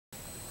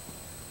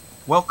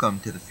Welcome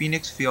to the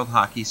Phoenix Field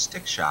Hockey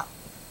Stick Shop,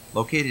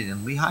 located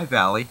in Lehigh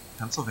Valley,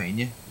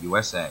 Pennsylvania,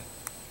 USA.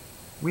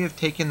 We have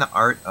taken the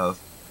art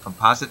of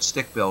composite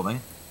stick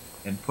building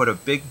and put a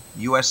big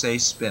USA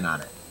spin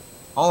on it.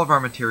 All of our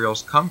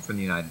materials come from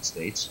the United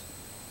States,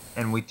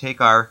 and we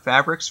take our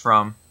fabrics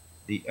from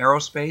the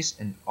aerospace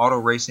and auto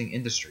racing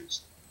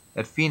industries.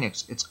 At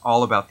Phoenix, it's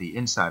all about the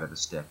inside of the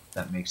stick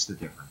that makes the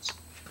difference.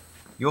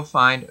 You'll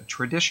find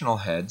traditional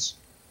heads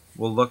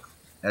will look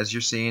as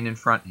you're seeing in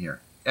front here.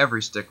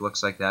 Every stick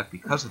looks like that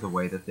because of the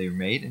way that they're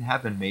made and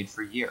have been made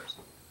for years.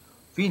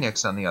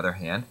 Phoenix, on the other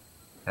hand,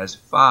 has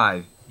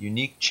 5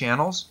 unique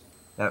channels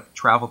that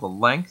travel the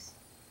length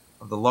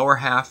of the lower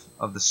half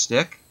of the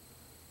stick,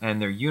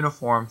 and they're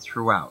uniform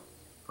throughout,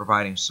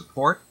 providing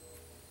support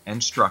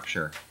and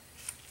structure.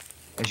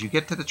 As you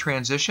get to the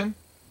transition,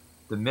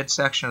 the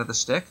midsection of the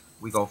stick,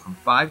 we go from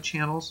 5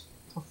 channels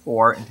to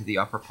 4 into the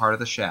upper part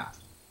of the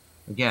shaft.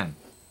 Again,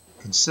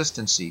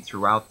 consistency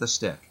throughout the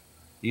stick.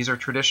 These are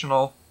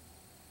traditional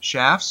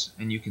shafts,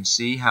 and you can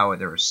see how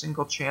they're a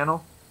single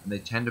channel and they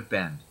tend to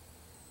bend.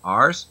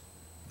 Ours,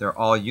 they're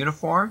all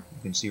uniform.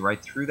 You can see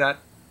right through that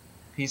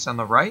piece on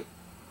the right.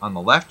 On the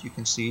left, you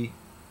can see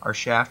our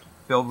shaft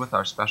filled with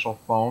our special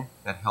foam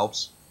that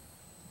helps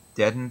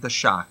deaden the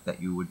shock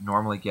that you would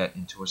normally get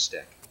into a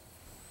stick.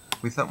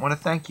 We want to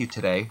thank you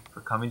today for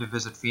coming to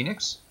visit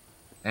Phoenix,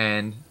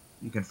 and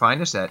you can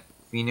find us at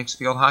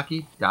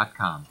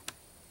phoenixfieldhockey.com.